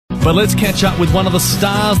But let's catch up with one of the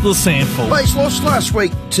stars of the SANFL. Bays lost last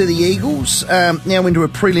week to the Eagles, now into a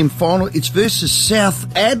prelim final. It's versus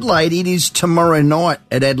South Adelaide. It is tomorrow night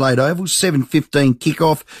at Adelaide Oval, 7:15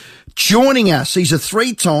 kickoff. Joining us, he's a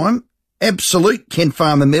three-time absolute Ken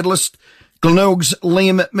Farmer medalist, Glenelg's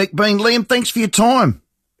Liam McBean. Liam, thanks for your time.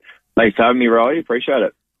 Thanks for having me, Roy. Appreciate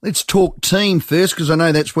it. Let's talk team first, because I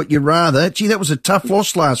know that's what you'd rather. Gee, that was a tough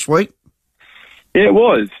loss last week. Yeah, it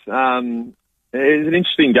was. It was an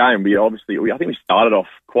interesting game. I think we started off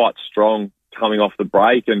quite strong coming off the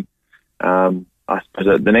break, and I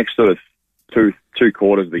suppose the next sort of two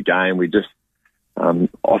quarters of the game, we just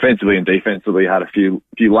offensively and defensively had a few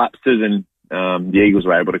lapses, and the Eagles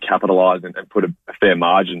were able to capitalise and put a fair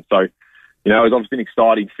margin. So, it was obviously an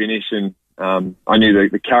exciting finish, and I knew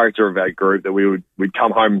the character of our group that we'd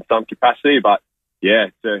come home in some capacity, but yeah,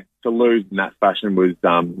 to lose in that fashion was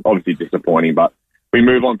obviously disappointing, but we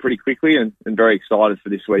move on pretty quickly and very excited for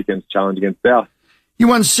this weekend's challenge against South. You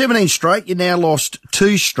won 17 straight. You now lost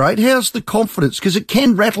 2 straight. How's the confidence? Because it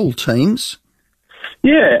can rattle teams.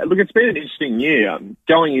 Yeah, look, it's been an interesting year.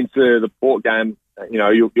 Going into the Port game,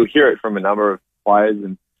 you'll hear it from a number of players,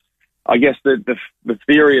 and I guess the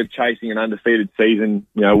theory of chasing an undefeated season,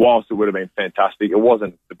 whilst it would have been fantastic, it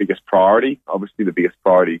wasn't the biggest priority. Obviously, the biggest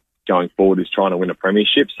priority going forward is trying to win a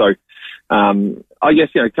premiership. So, I guess,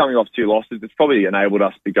 coming off 2 losses, it's probably enabled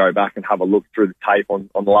us to go back and have a look through the tape on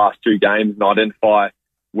the last 2 games and identify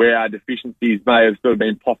where our deficiencies may have sort of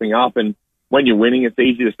been popping up. And when you're winning, it's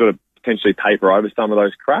easy to sort of potentially paper over some of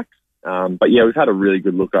those cracks. But yeah, we've had a really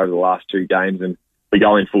good look over the last 2 games, and we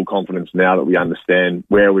go in full confidence now that we understand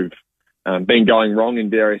where we've been going wrong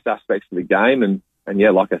in various aspects of the game. And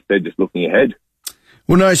yeah, like I said, just looking ahead.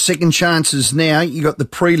 Well, no second chances now. You got the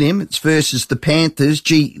prelim. It's versus the Panthers.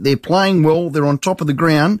 Gee, they're playing well. They're on top of the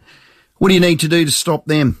ground. What do you need to do to stop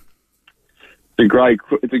them? It's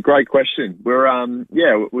a great question.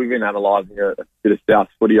 We've been analysing a bit of South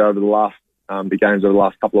footy over the games over the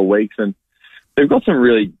last couple of weeks, and they've got some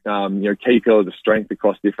really key pillars of strength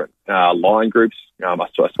across different line groups. I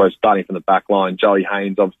suppose starting from the back line, Joey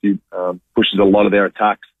Haynes obviously pushes a lot of their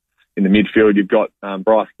attacks. In the midfield, you've got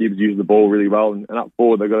Bryce Gibbs uses the ball really well, and up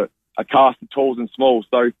forward they've got a cast of talls and smalls.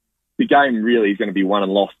 So the game really is going to be won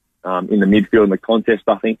and lost in the midfield and the contest,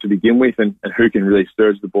 I think, to begin with, and who can really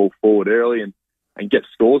surge the ball forward early and get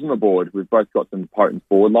scores on the board. We've both got some potent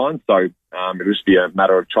forward lines, so it'll just be a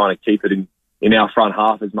matter of trying to keep it in our front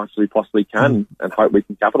half as much as we possibly can and hope we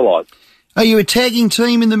can capitalise. Are you a tagging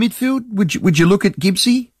team in the midfield? Would you look at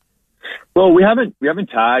Gibbsy? Well, we haven't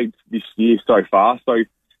tagged this year so far, so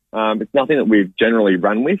it's nothing that we've generally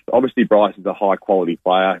run with. Obviously, Bryce is a high-quality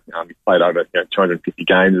player. He's played over 250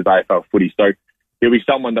 games of AFL footy, so he'll be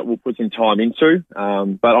someone that we'll put some time into.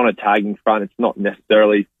 But on a tagging front, it's not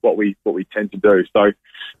necessarily what we tend to do. So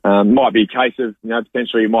it might be a case of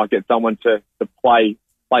potentially you might get someone to play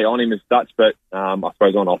on him as such, but I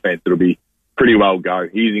suppose on offense it'll be pretty well go.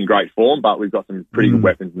 He's in great form, but we've got some pretty good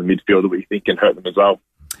weapons in the midfield that we think can hurt them as well.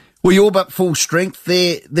 Well, you're but full strength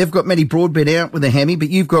there. They've got Matty Broadbent out with a hammy,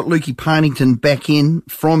 but you've got Lukey Parnington back in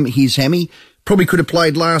from his hammy. Probably could have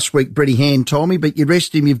played last week, Bretty Hand told me, but you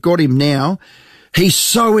rest him, you've got him now. He's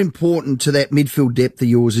so important to that midfield depth of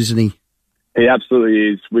yours, isn't he? He absolutely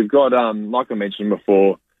is. We've got, like I mentioned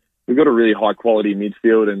before, we've got a really high-quality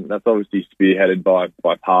midfield, and that's obviously spearheaded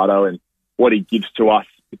by Pardo, and what he gives to us,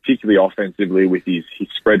 particularly offensively, with his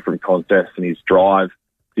spread from contest and his drive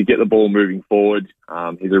to get the ball moving forward.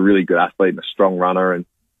 He's a really good athlete and a strong runner, and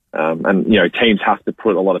teams have to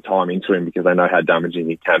put a lot of time into him because they know how damaging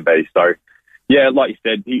he can be. So, yeah, like you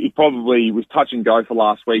said, he probably was touch and go for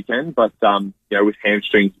last weekend, but with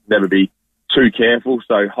hamstrings, never be too careful.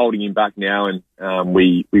 So holding him back now, and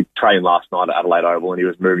we trained last night at Adelaide Oval, and he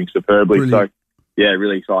was moving superbly. Brilliant. So, yeah,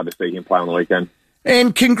 really excited to see him play on the weekend.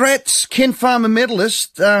 And congrats, Ken Farmer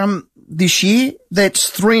medalist this year. That's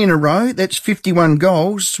 3 in a row. That's 51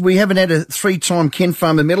 goals. We haven't had a 3-time Ken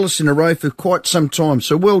Farmer medalist in a row for quite some time.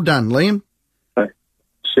 So well done, Liam.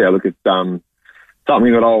 Yeah, look, it's something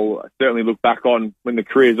that I'll certainly look back on when the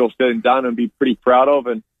career's all said and done and be pretty proud of.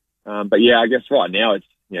 And but yeah, I guess right now it's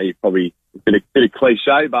you're probably a bit of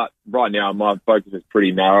cliche, but right now my focus is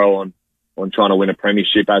pretty narrow on trying to win a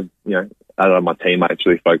premiership. As my teammates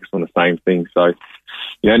really focus on the same thing. So,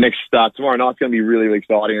 next tomorrow night's going to be really, really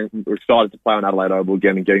exciting. We're excited to play on Adelaide Oval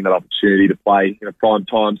again and getting that opportunity to play in a prime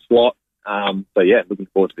time slot. So yeah, looking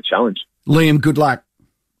forward to the challenge. Liam, good luck.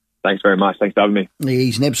 Thanks very much. Thanks for having me.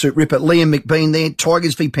 He's an absolute ripper. Liam McBean there.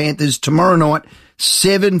 Tigers v Panthers tomorrow night,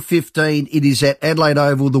 7:15. It is at Adelaide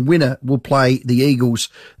Oval. The winner will play the Eagles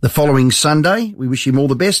the following Sunday. We wish him all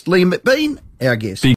the best. Liam McBean, our guest.